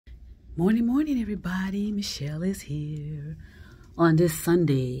Morning, morning, everybody. Michelle is here on this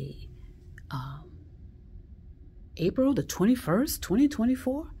Sunday, April the 21st,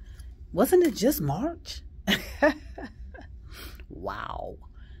 2024. Wasn't it just March? Wow.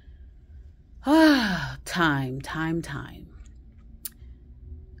 Time.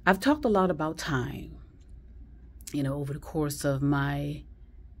 I've talked a lot about time, over the course of my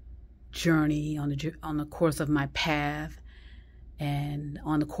journey, on the course of my path, and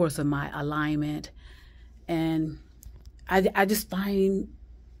on the course of my alignment. And I just find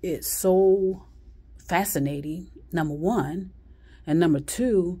it so fascinating, number one. And number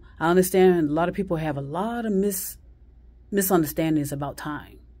two, I understand a lot of people have a lot of misunderstandings about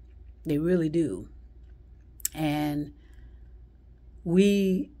time. They really do. And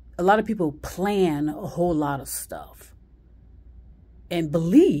a lot of people plan a whole lot of stuff and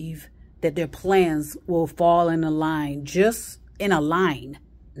believe that their plans will fall in a line, just in a line,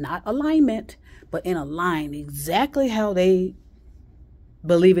 not alignment, but in a line, exactly how they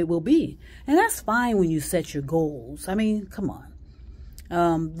believe it will be. And that's fine when you set your goals. I mean, come on.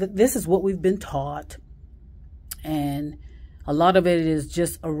 This is what we've been taught. And a lot of it is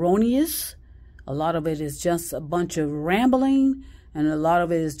just erroneous. A lot of it is just a bunch of rambling. And a lot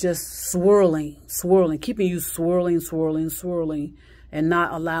of it is just swirling, keeping you swirling, and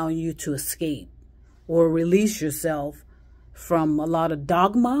not allowing you to escape or release yourself from a lot of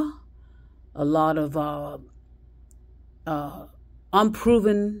dogma, a lot of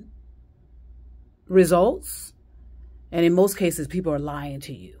unproven results. And in most cases, people are lying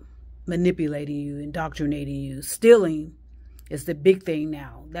to you, manipulating you, indoctrinating you. Stealing is the big thing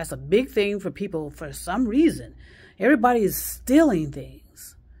now. That's a big thing for people for some reason. Everybody is stealing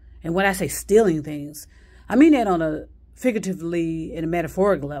things. And when I say stealing things, I mean that on a figuratively and a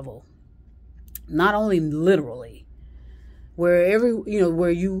metaphoric level, not only literally. Where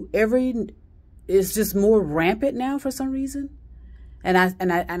it's just more rampant now for some reason. And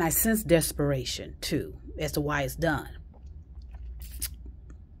I sense desperation too as to why it's done.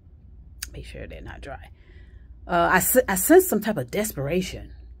 Make sure they're not dry. I sense some type of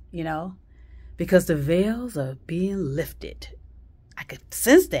desperation, because the veils are being lifted. I could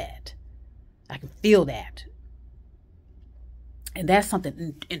sense that. I can feel that. And that's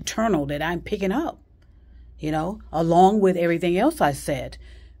something internal that I'm picking up, along with everything else I said.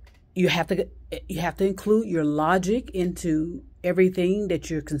 You have to include your logic into everything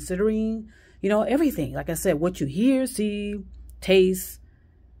that you're considering, everything. Like I said, what you hear, see, taste,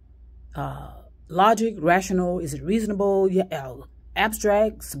 logic, rational, is it reasonable? Yeah,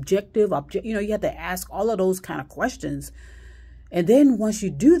 abstract, subjective, object. You have to ask all of those kind of questions. And then once you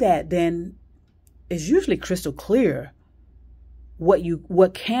do that, then it's usually crystal clear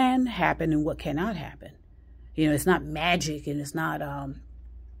what can happen and what cannot happen. It's not magic, and it's not a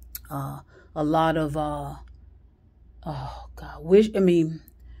lot of a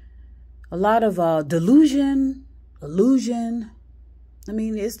lot of delusion, illusion. I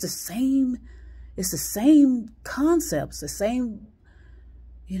mean, it's the same concepts, the same,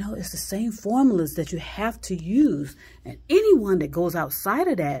 it's the same formulas that you have to use. And anyone that goes outside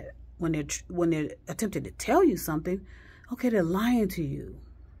of that, when they're attempting to tell you something, okay, they're lying to you.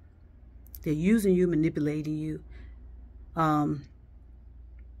 They're using you, manipulating you. And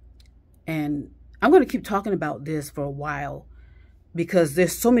I'm going to keep talking about this for a while, because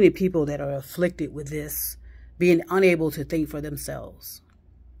there's so many people that are afflicted with this, being unable to think for themselves.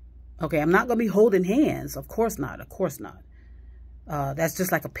 Okay, I'm not going to be holding hands. Of course not. Of course not. That's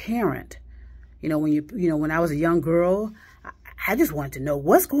just like a parent. When I was a young girl, I just wanted to know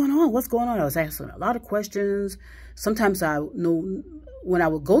what's going on. What's going on? I was asking a lot of questions. Sometimes when I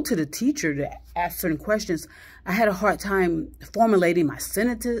would go to the teacher to ask certain questions, I had a hard time formulating my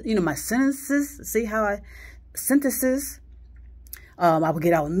sentences. My sentences. See how sentences. I would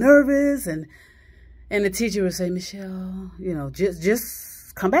get all nervous, and the teacher would say, "Michelle,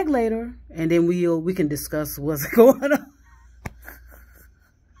 just come back later, and then we can discuss what's going on.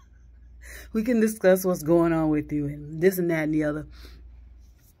 We can discuss what's going on with you, and this and that and the other."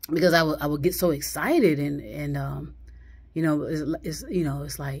 Because I would get so excited, and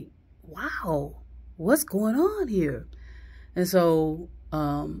it's like, wow, what's going on here? And so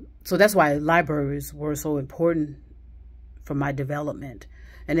that's why libraries were so important for my development.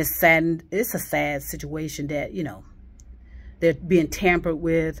 And it's a sad situation that, they're being tampered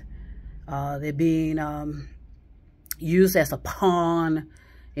with. They're being used as a pawn.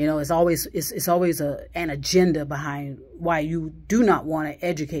 It's always an agenda behind why you do not want to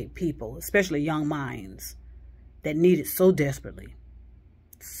educate people, especially young minds that need it so desperately.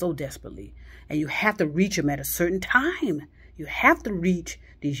 And you have to reach them at a certain time. You have to reach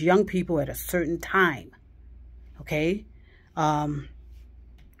these young people at a certain time. Okay?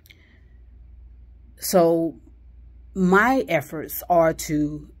 So my efforts are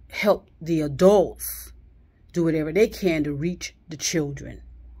to help the adults do whatever they can to reach the children.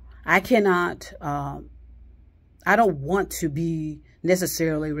 I cannot, I don't want to be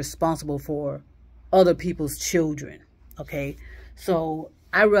necessarily responsible for other people's children, okay? So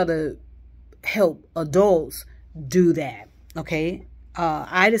I rather help adults do that, okay?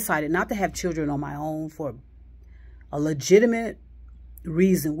 I decided not to have children on my own for a legitimate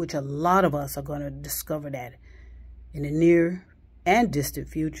reason, which a lot of us are going to discover that in the near and distant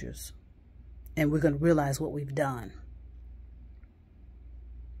futures. And we're going to realize what we've done.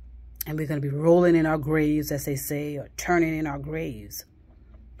 And we're going to be rolling in our graves, as they say, or turning in our graves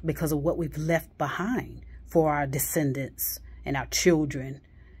because of what we've left behind for our descendants and our children,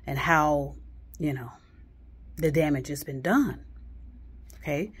 and how, you know, the damage has been done.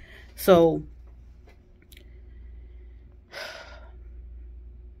 Okay? So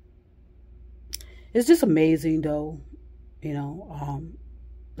it's just amazing, though, you know.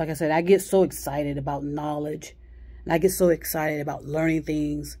 Like I said, I get so excited about knowledge, and I get so excited about learning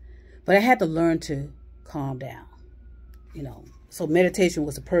things, but I had to learn to calm down, you know. So meditation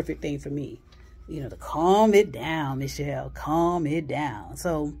was the perfect thing for me, you know, to calm it down, Michelle, calm it down.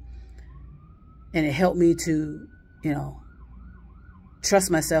 So, and it helped me to, you know, trust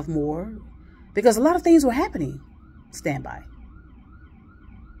myself more, because a lot of things were happening. Stand by.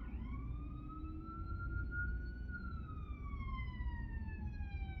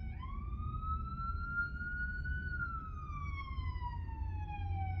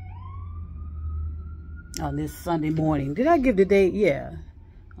 On this Sunday morning. Did I give the date? Yeah.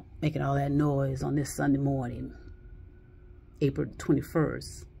 Making all that noise on this Sunday morning. April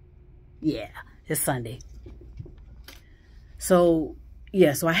 21st. Yeah, it's Sunday. So,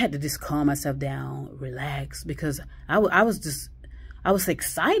 yeah, so I had to just calm myself down, relax, because I was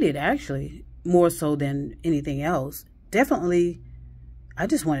excited, actually, more so than anything else. Definitely, I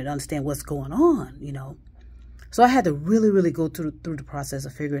just wanted to understand what's going on, you know. So I had to really go through the process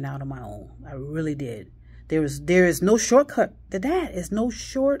of figuring out on my own. I really did. There is no shortcut to that. There's no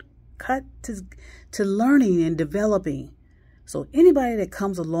shortcut to learning and developing. So anybody that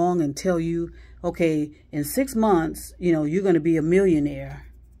comes along and tell you, okay, in 6 months, you know, you're going to be a millionaire,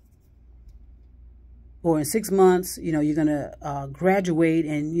 or in 6 months, you know, you're going to graduate,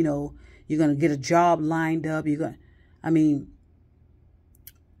 and, you know, you're going to get a job lined up. I mean,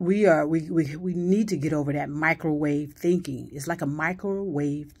 we need to get over that microwave thinking. It's like a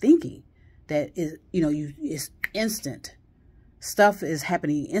microwave thinking. That is, you know, it's instant. Stuff is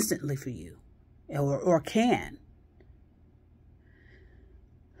happening instantly for you, or can.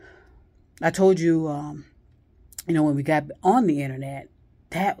 I told you, you know, when we got on the internet,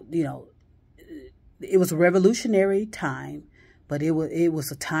 that, you know, it was a revolutionary time, but it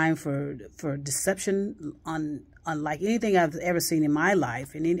was a time for deception unlike anything I've ever seen in my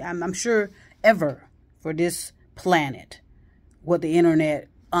life, and I'm sure ever for this planet, what the internet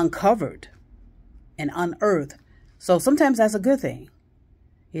uncovered and unearthed. So sometimes that's a good thing.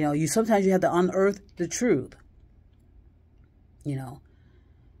 You know, sometimes you have to unearth the truth. You know,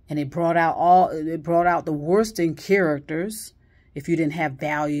 and it brought out the worst in characters if you didn't have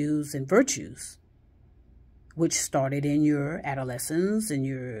values and virtues, which started in your adolescence and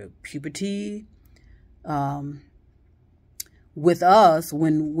your puberty. With us,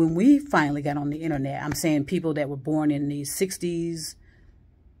 when we finally got on the internet, I'm saying people that were born in the 60s,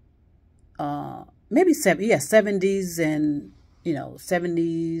 maybe 70s, and, you know,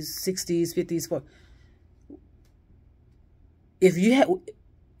 70s, 60s, 50s.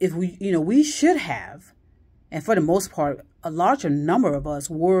 We should have, and for the most part, a larger number of us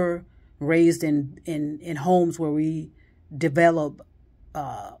were raised in homes where we develop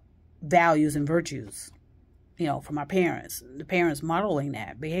values and virtues, you know, from our parents. The parents modeling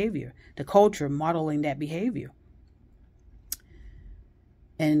that behavior, the culture modeling that behavior.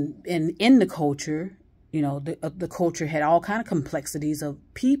 And in the culture, you know, the culture had all kind of complexities of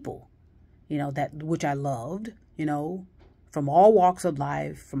people, you know, which I loved, you know, from all walks of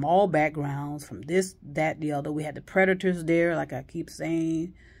life, from all backgrounds, from this, that, the other. We had the predators there, like I keep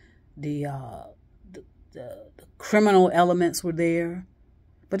saying. The criminal elements were there.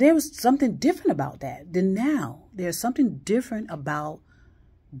 But there was something different about that than now. There's something different about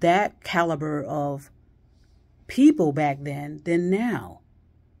that caliber of people back then than now.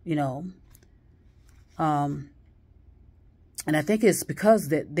 You know, and I think it's because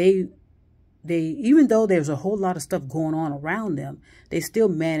that they, even though there's a whole lot of stuff going on around them, they still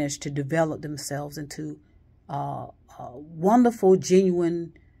managed to develop themselves into wonderful,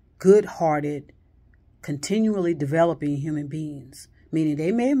 genuine, good-hearted, continually developing human beings. Meaning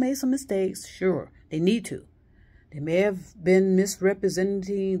they may have made some mistakes. Sure, they need to. They may have been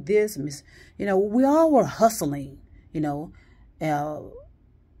misrepresenting this. We all were hustling,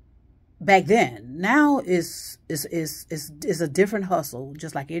 back then. Now is a different hustle,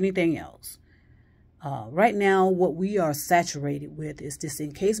 just like anything else. Right now, what we are saturated with is this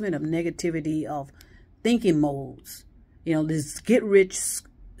encasement of negativity, of thinking modes, these get-rich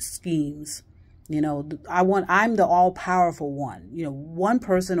schemes. I'm the all-powerful one. One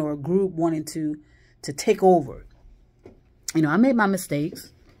person or a group wanting to take over. I made my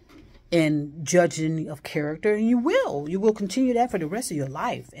mistakes in judging of character, and you will continue that for the rest of your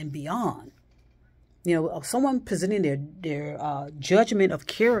life and beyond. Someone presenting their judgment of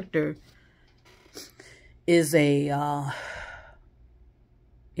character is the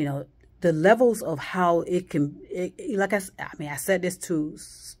levels of how it can, I said this to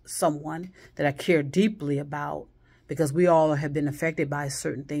someone that I care deeply about, because we all have been affected by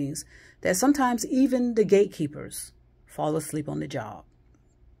certain things, that sometimes even the gatekeepers fall asleep on the job.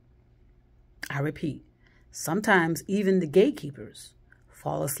 I repeat, sometimes even the gatekeepers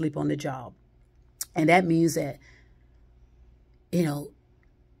fall asleep on the job. And that means that, and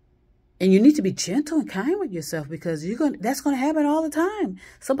you need to be gentle and kind with yourself, because that's going to happen all the time.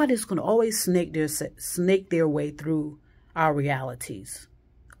 Somebody's going to always snake their way through our realities.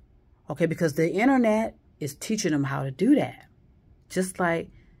 Okay, because the internet is teaching them how to do that. Just like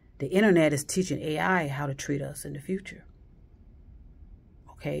the internet is teaching AI how to treat us in the future.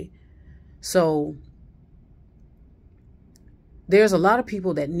 Okay, so there's a lot of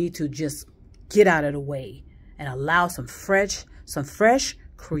people that need to just get out of the way and allow some fresh,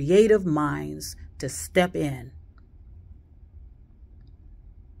 creative minds to step in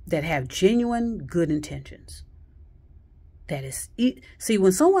that have genuine good intentions. See,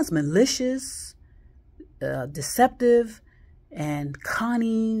 when someone's malicious, deceptive, and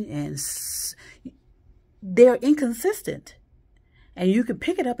cunning, and they're inconsistent, and you can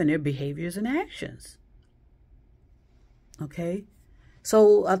pick it up in their behaviors and actions. Okay,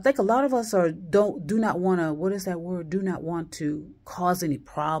 so I think a lot of us do not want to. What is that word? Do not want to cause any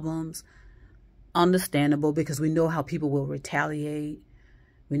problems. Understandable, because we know how people will retaliate.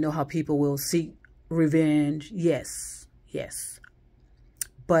 We know how people will seek revenge. Yes.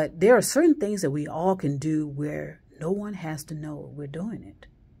 But there are certain things that we all can do where no one has to know we're doing it.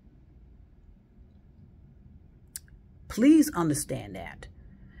 Please understand that.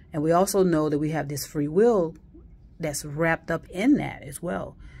 And we also know that we have this free will that's wrapped up in that as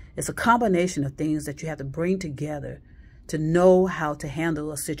well. It's a combination of things that you have to bring together to know how to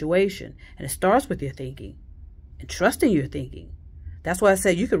handle a situation. And it starts with your thinking and trusting your thinking. That's why I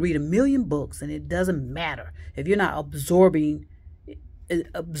said you could read 1,000,000 books and it doesn't matter. If you're not absorbing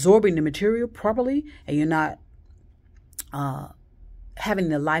the material properly, and you're not having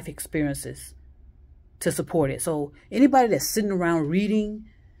the life experiences to support it. So anybody that's sitting around reading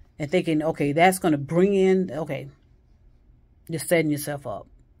and thinking, okay, that's going to bring in, okay, you're setting yourself up.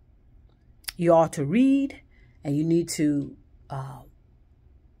 You ought to read, and you need to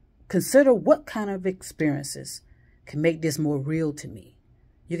consider what kind of experiences can make this more real to me.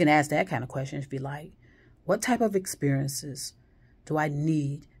 You can ask that kind of question if you like. What type of experiences do I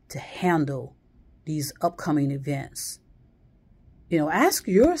need to handle these upcoming events? Ask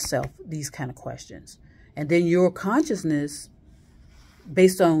yourself these kind of questions. And then your consciousness,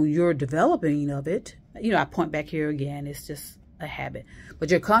 based on your developing of it, I point back here again, it's just a habit. But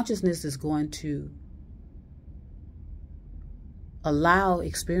your consciousness is going to allow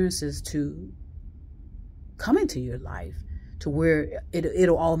experiences to come into your life to where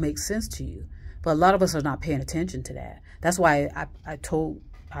it'll all make sense to you. But a lot of us are not paying attention to that. That's why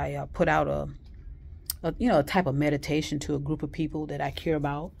I put out a type of meditation to a group of people that I care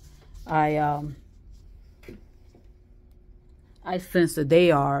about. I sense that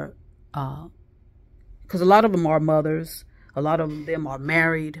they are, because a lot of them are mothers, a lot of them are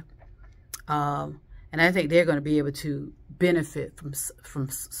married, and I think they're going to be able to benefit from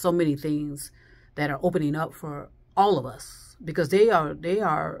so many things that are opening up for all of us, because they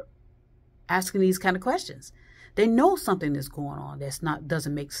are asking these kind of questions. They know something is going on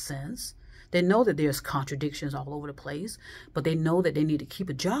doesn't make sense. They know that there's contradictions all over the place, but they know that they need to keep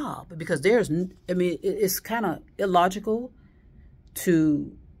a job, because it's kind of illogical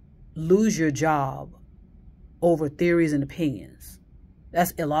to lose your job over theories and opinions.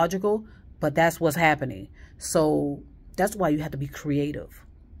 That's illogical, but that's what's happening. So that's why you have to be creative.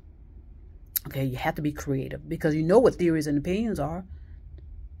 Okay, you have to be creative, because you know what theories and opinions are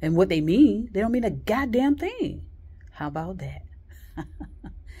and what they mean. They don't mean a goddamn thing. How about that?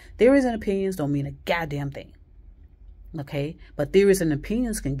 Theories and opinions don't mean a goddamn thing. Okay? But theories and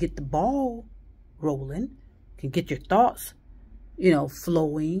opinions can get the ball rolling, can get your thoughts,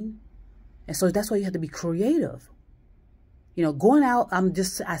 flowing. And so that's why you have to be creative. Going out,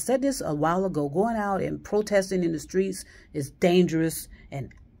 I said this a while ago, going out and protesting in the streets is dangerous and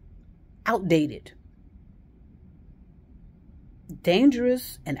outdated.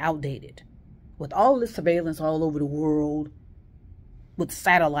 Dangerous and outdated. With all this surveillance all over the world, with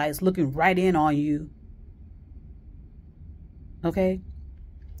satellites looking right in on you. Okay?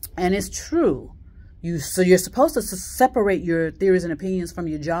 And it's true. So you're supposed to separate your theories and opinions from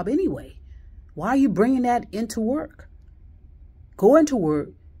your job anyway. Why are you bringing that into work? Go into work,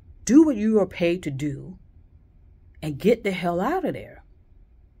 do what you are paid to do, and get the hell out of there.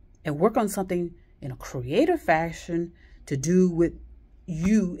 And work on something in a creative fashion to do with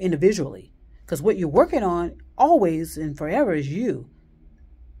you individually. Because what you're working on always and forever is you.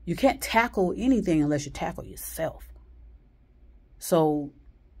 You can't tackle anything unless you tackle yourself. So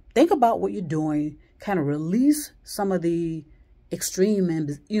think about what you're doing. Kind of release some of the extreme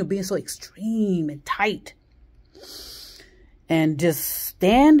and, being so extreme and tight. And just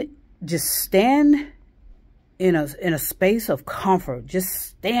stand in a space of comfort. Just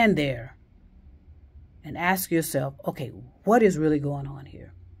stand there and ask yourself, okay, what is really going on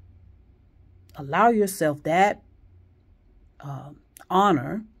here? Allow yourself that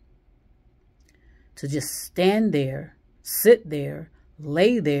honor to just stand there, sit there,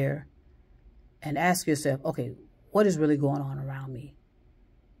 lay there, and ask yourself, okay, what is really going on around me?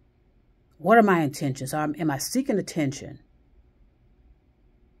 What are my intentions? Am I seeking attention?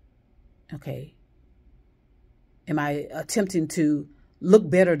 Okay. Am I attempting to look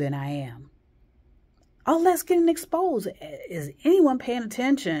better than I am? All that's getting exposed. Is anyone paying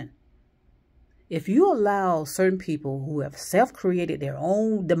attention? If you allow certain people who have self-created their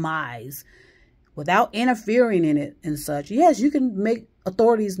own demise without interfering in it and such, yes, you can make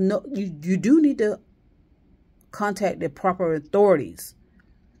authorities know. You do need to contact the proper authorities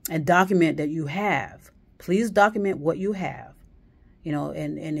and document that you have. Please document what you have.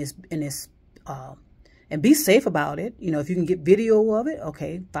 And be safe about it. If you can get video of it,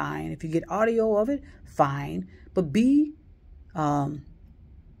 okay, fine. If you get audio of it, fine. But be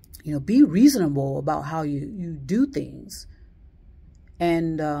reasonable about how you do things,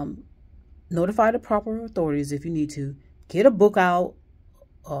 and notify the proper authorities if you need to. Get a book out,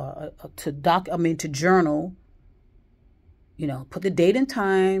 to journal. Put the date and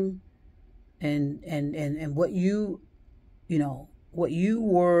time, and what what you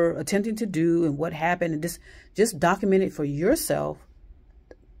were attempting to do and what happened, and just document it for yourself.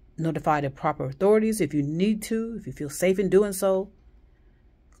 Notify the proper authorities if you need to, if you feel safe in doing so.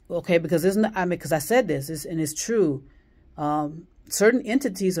 Okay, because because I said this, and it's true. Certain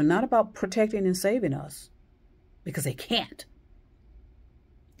entities are not about protecting and saving us because they can't.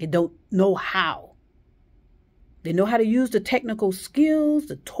 They don't know how. They know how to use the technical skills,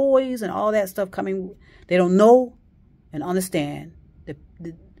 the toys, and all that stuff coming. They don't know and understand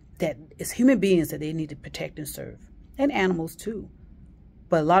that it's human beings that they need to protect and serve, and animals too.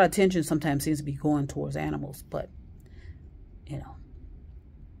 But a lot of attention sometimes seems to be going towards animals, but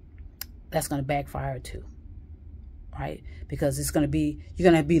that's going to backfire too, right? Because you're going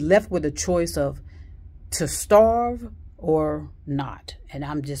to be left with a choice of to starve or not. And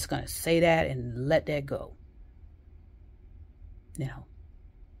I'm just going to say that and let that go.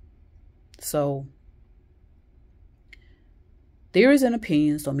 So theories and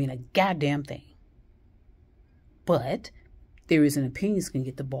opinions don't mean a goddamn thing. But theories and opinions can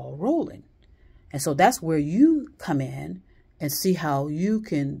get the ball rolling. And so that's where you come in and see how you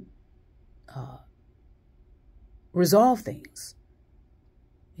can resolve things.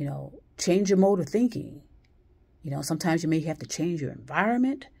 Change your mode of thinking. Sometimes you may have to change your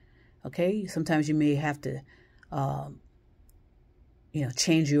environment. Okay. Sometimes you may have to,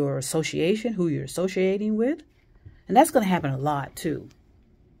 change your association, who you're associating with. And that's going to happen a lot too,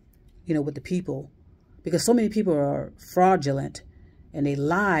 with the people, because so many people are fraudulent and they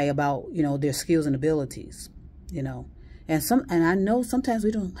lie about, their skills and abilities, and I know sometimes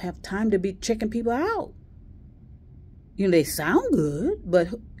we don't have time to be checking people out. They sound good, but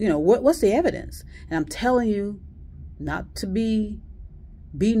what's the evidence? And I'm telling you, not to be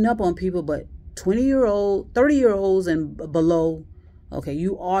beating up on people, but 20-year-old, 30-year-olds and below, okay,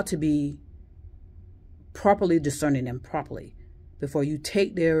 you ought to be properly discerning them properly before you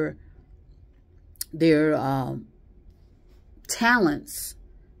take their talents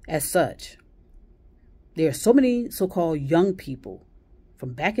as such. There are so many so-called young people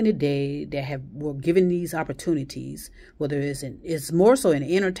from back in the day that were given these opportunities, whether it's more so in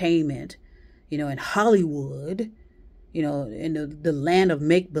entertainment, you know, in Hollywood, you know, in the land of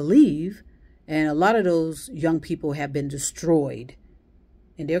make-believe. And a lot of those young people have been destroyed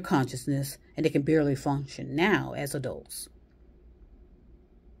in their consciousness, and they can barely function now as adults.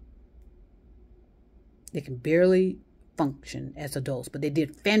 They can barely function as adults, but they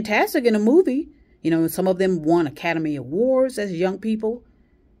did fantastic in a movie. You know, some of them won Academy Awards as young people.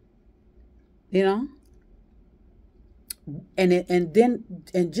 You know,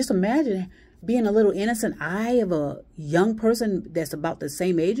 and just imagine being a little innocent eye of a young person that's about the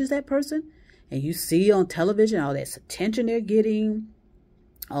same age as that person, and you see on television all this attention they're getting,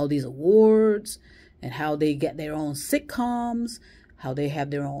 all these awards, and how they get their own sitcoms, how they have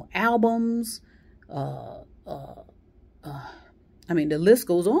their own albums. I mean, the list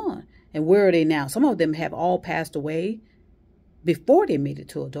goes on. And where are they now? Some of them have all passed away before they made it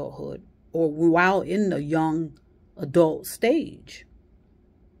to adulthood, or while in the young adult stage.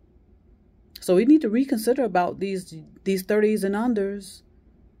 So we need to reconsider about these 30s and unders.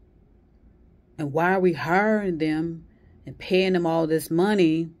 And why are we hiring them and paying them all this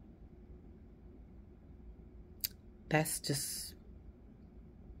money? That's just,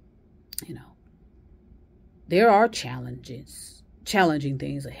 you know, there are challenging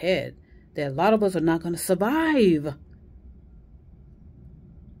things ahead that a lot of us are not going to survive.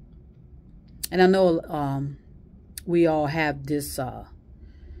 And I know we all have this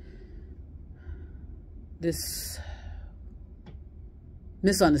this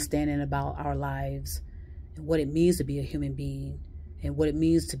misunderstanding about our lives and what it means to be a human being and what it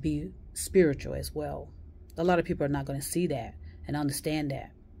means to be spiritual as well. A lot of people are not going to see that and understand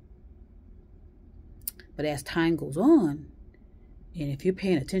that. But as time goes on, and if you're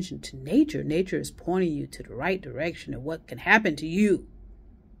paying attention to nature, nature is pointing you to the right direction of what can happen to you.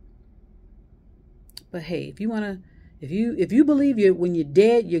 But hey, if you want to, if you believe when you're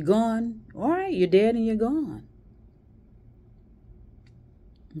dead, you're gone, all right, you're dead and you're gone.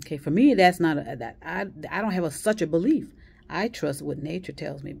 Okay, for me, that's not I don't have such a belief. I trust what nature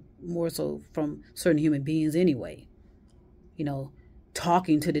tells me, more so from certain human beings anyway. You know,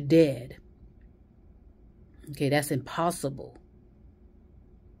 talking to the dead. Okay, that's impossible.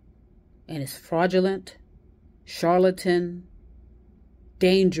 And it's fraudulent, charlatan,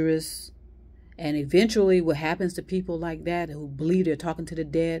 dangerous. And eventually what happens to people like that who believe they're talking to the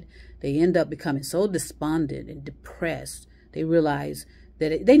dead, they end up becoming so despondent and depressed. They realize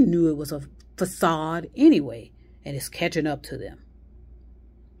that they knew it was a facade anyway, and it's catching up to them.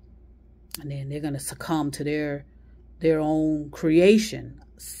 And then they're going to succumb to their own creation,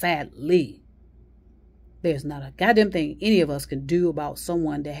 sadly. There's not a goddamn thing any of us can do about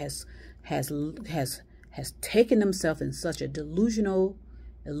someone that has taken themselves in such a delusional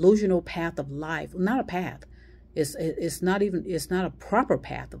path of life. Not a path. It's not a proper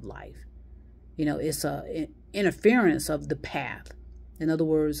path of life. You know, it's a interference of the path. In other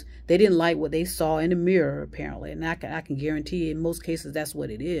words, they didn't like what they saw in the mirror, apparently. And I can guarantee you, in most cases, that's what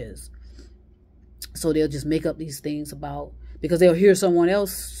it is. So they'll just make up these things about, because they'll hear someone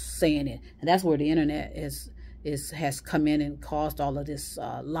else saying it. And that's where the internet has come in and caused all of this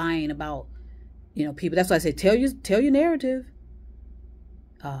lying about, you know, people. That's why I say, tell your narrative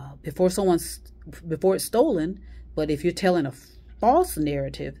before it's stolen. But if you're telling a false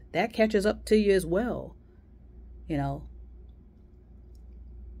narrative, that catches up to you as well. You know,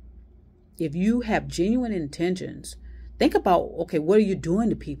 if you have genuine intentions, think about, okay, what are you doing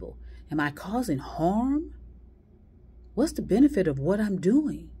to people? Am I causing harm? What's the benefit of what I'm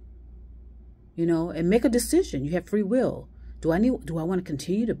doing? You know, and make a decision. You have free will. Do I want to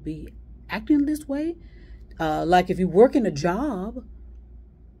continue to be acting this way? Like if you work in a job,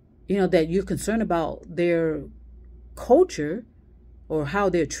 you know, that you're concerned about their culture or how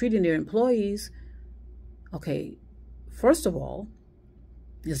they're treating their employees. Okay, first of all,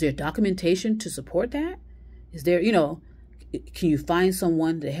 is there documentation to support that? Is there, you know, can you find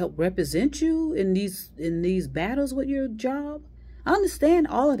someone to help represent you in these battles with your job? I understand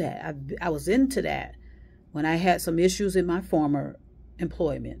all of that. I was into that when I had some issues in my former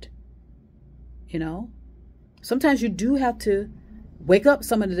employment. You know, sometimes you do have to wake up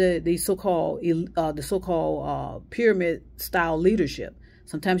some of the so-called pyramid style leadership.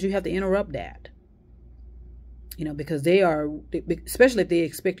 Sometimes you have to interrupt that. You know, because they are, especially if they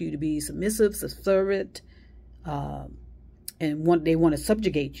expect you to be submissive, subservient, and they want to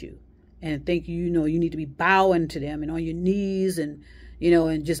subjugate you and think, you know, you need to be bowing to them and on your knees and, you know,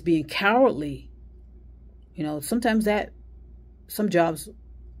 and just being cowardly. You know, sometimes some jobs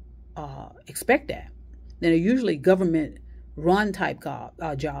expect that. They're usually government run type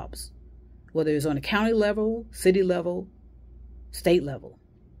jobs, whether it's on the county level, city level, state level.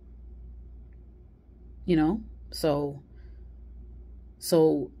 You know, so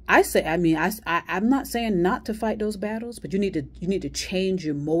I say, I mean, I'm not saying not to fight those battles, but you need to change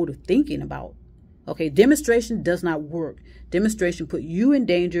your mode of thinking about, okay, demonstration does not work. Demonstration put you in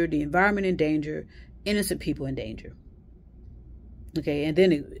danger, the environment in danger, innocent people in danger. Okay, and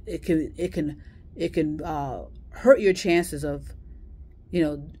then it can hurt your chances of, you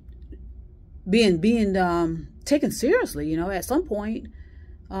know, being taken seriously, you know, at some point,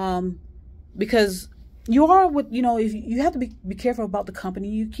 because you are what, you know, if you have to be careful about the company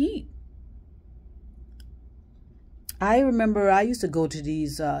you keep. I remember I used to go to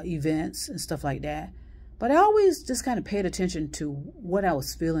these events and stuff like that, but I always just kind of paid attention to what I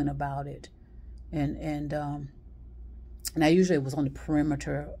was feeling about it, and I usually was on the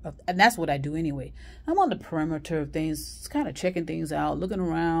perimeter of, and that's what I do anyway. I'm on the perimeter of things, kind of checking things out, looking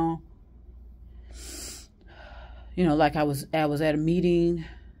around. You know, like I was at a meeting,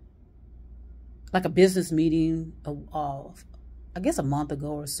 like a business meeting, I guess a month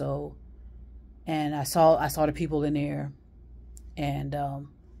ago or so, and I saw the people in there, and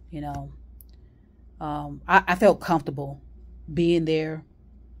you know, I felt comfortable being there.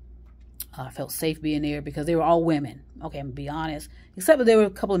 I felt safe being there because they were all women. Okay, I'm gonna be honest, except that there were a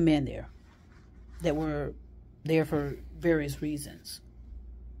couple of men there that were there for various reasons.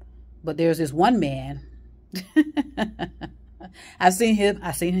 But there's this one man. I've seen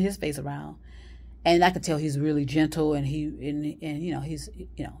his face around, and I could tell he's really gentle, and you know, he's,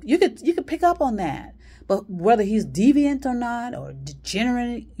 you know, you could pick up on that. But whether he's deviant or not, or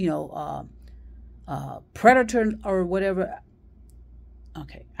degenerate, you know, predator or whatever,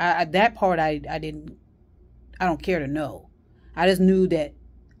 okay, that part I don't care to know. I just knew that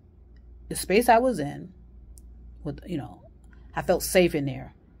the space I was in, with, you know, I felt safe in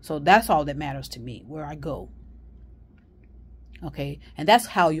there. So that's all that matters to me, where I go. Okay, and that's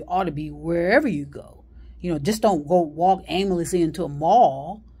how you ought to be wherever you go. You know, just don't go walk aimlessly into a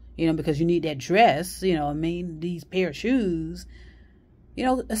mall, you know, because you need that dress, you know, I mean, these pair of shoes. You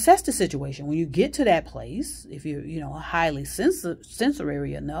know, assess the situation. When you get to that place, if you're, you know, highly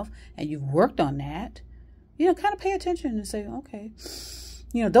sensory enough and you've worked on that, you know, kind of pay attention and say, okay,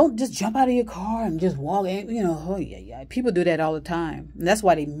 you know, don't just jump out of your car and just walk in, you know, oh yeah. People do that all the time. And that's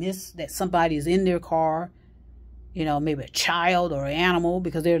why they miss that somebody is in their car, you know, maybe a child or an animal,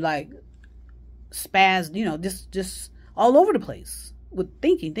 because they're like spazzed, you know, just all over the place with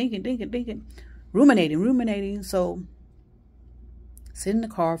thinking, ruminating. So sit in the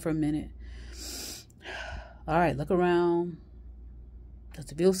car for a minute. All right, look around. Does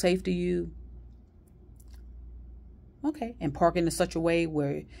it feel safe to you? Okay, and park in such a way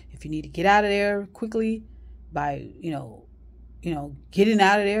where if you need to get out of there quickly by, you know, getting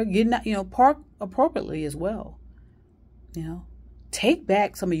out of there, you know, park appropriately as well. You know, take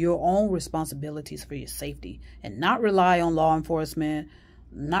back some of your own responsibilities for your safety and not rely on law enforcement,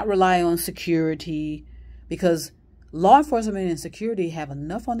 not rely on security, because law enforcement and security have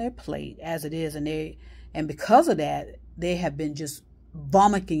enough on their plate as it is, and because of that, they have been just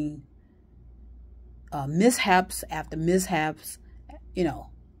vomiting mishaps after mishaps, you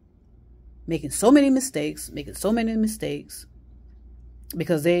know, making so many mistakes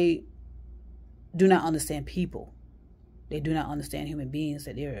because they do not understand people. They do not understand human beings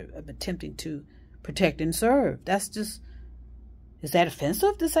that they're attempting to protect and serve. That's just, is that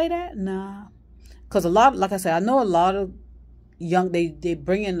offensive to say that? Nah. Because a lot, like I said, I know a lot of they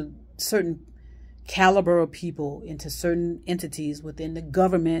bring in a certain caliber of people into certain entities within the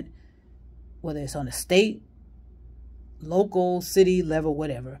government, whether it's on a state, local, city level,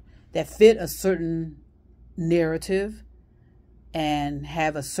 whatever, that fit a certain narrative and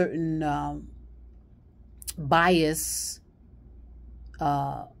have a certain bias.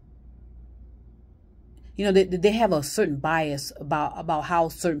 You know, they have a certain bias about how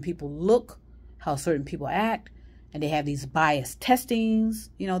certain people look, how certain people act, and they have these bias testings,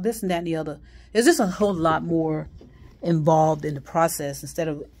 you know, this and that and the other. There's just a whole lot more involved in the process instead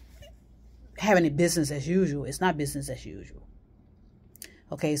of having it business as usual. It's not business as usual.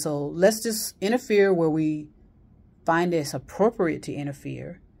 Okay, so let's just interfere where we find it's appropriate to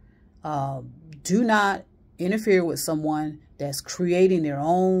interfere. Do not interfere with someone that's creating their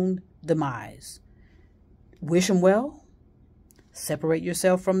own demise. Wish them well. Separate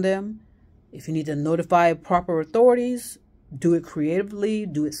yourself from them. If you need to notify proper authorities, do it creatively,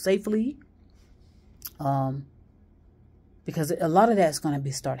 do it safely. Because a lot of that is going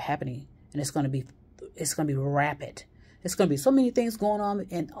to start happening, and it's going to be rapid. It's going to be so many things going on,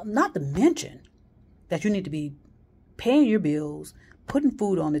 and not to mention that you need to be paying your bills, putting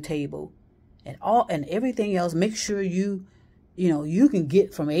food on the table, and everything else. Make sure you can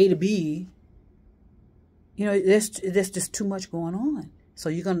get from A to B. There's just too much going on. So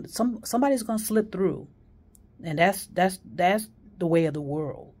somebody's gonna slip through, and that's the way of the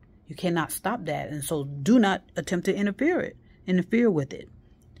world. You cannot stop that, and so do not attempt to interfere with it.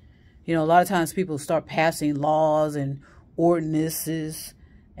 A lot of times people start passing laws and ordinances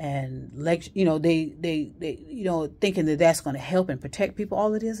and they thinking that that's going to help and protect people.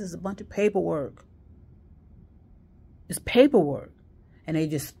 All it is a bunch of paperwork. It's paperwork, and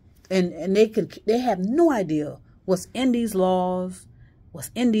they have no idea what's in these laws,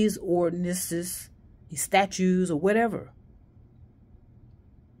 what's in these ordinances, these statutes, or whatever.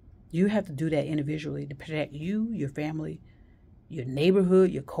 You have to do that individually to protect you, your family, your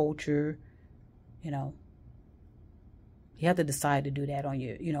neighborhood, your culture. You have to decide to do that on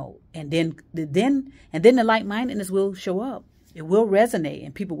your, and then the like-mindedness will show up. It will resonate,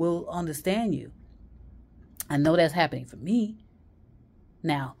 and people will understand you. I know that's happening for me.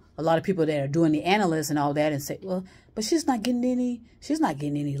 Now, a lot of people that are doing the analysts and all that and say, well, but she's not getting any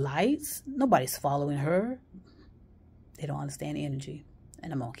lights. Nobody's following her. They don't understand the energy.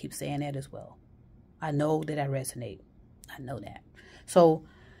 And I'm going to keep saying that as well. I know that I resonate. I know that. So,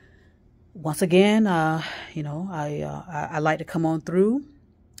 once again, I like to come on through,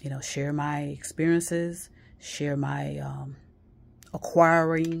 share my experiences, share my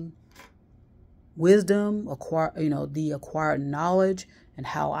acquiring wisdom, the acquired knowledge, and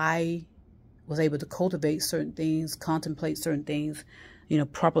how I was able to cultivate certain things, contemplate certain things,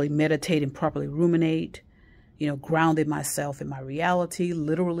 properly meditate and properly ruminate, grounded myself in my reality,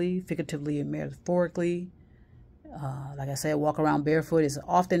 literally, figuratively, and metaphorically. Like I said, walk around barefoot as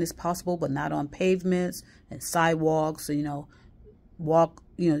often as possible, but not on pavements and sidewalks. Walk,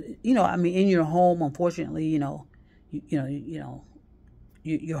 in your home. Unfortunately,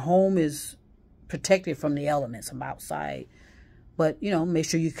 your home is protected from the elements from outside. But, make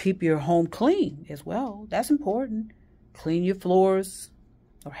sure you keep your home clean as well. That's important. Clean your floors,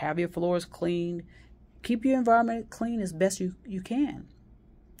 or have your floors clean. Keep your environment clean as best you can.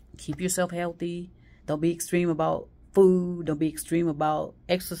 Keep yourself healthy. Don't be extreme about food. Don't be extreme about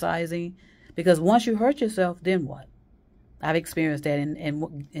exercising. Because once you hurt yourself, then what? I've experienced that,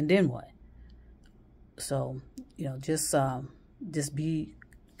 and then what? So, just be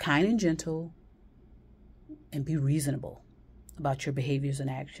kind and gentle, and be reasonable about your behaviors and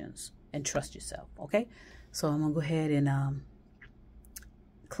actions, and trust yourself, okay? So I'm going to go ahead and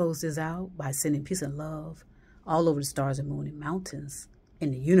close this out by sending peace and love all over the stars and moon and mountains in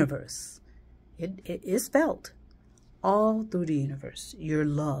the universe. It is felt all through the universe. Your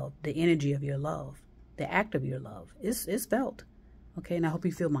love, the energy of your love, the act of your love is felt. Okay, and I hope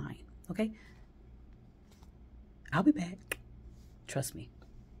you feel mine. Okay, I'll be back. Trust me.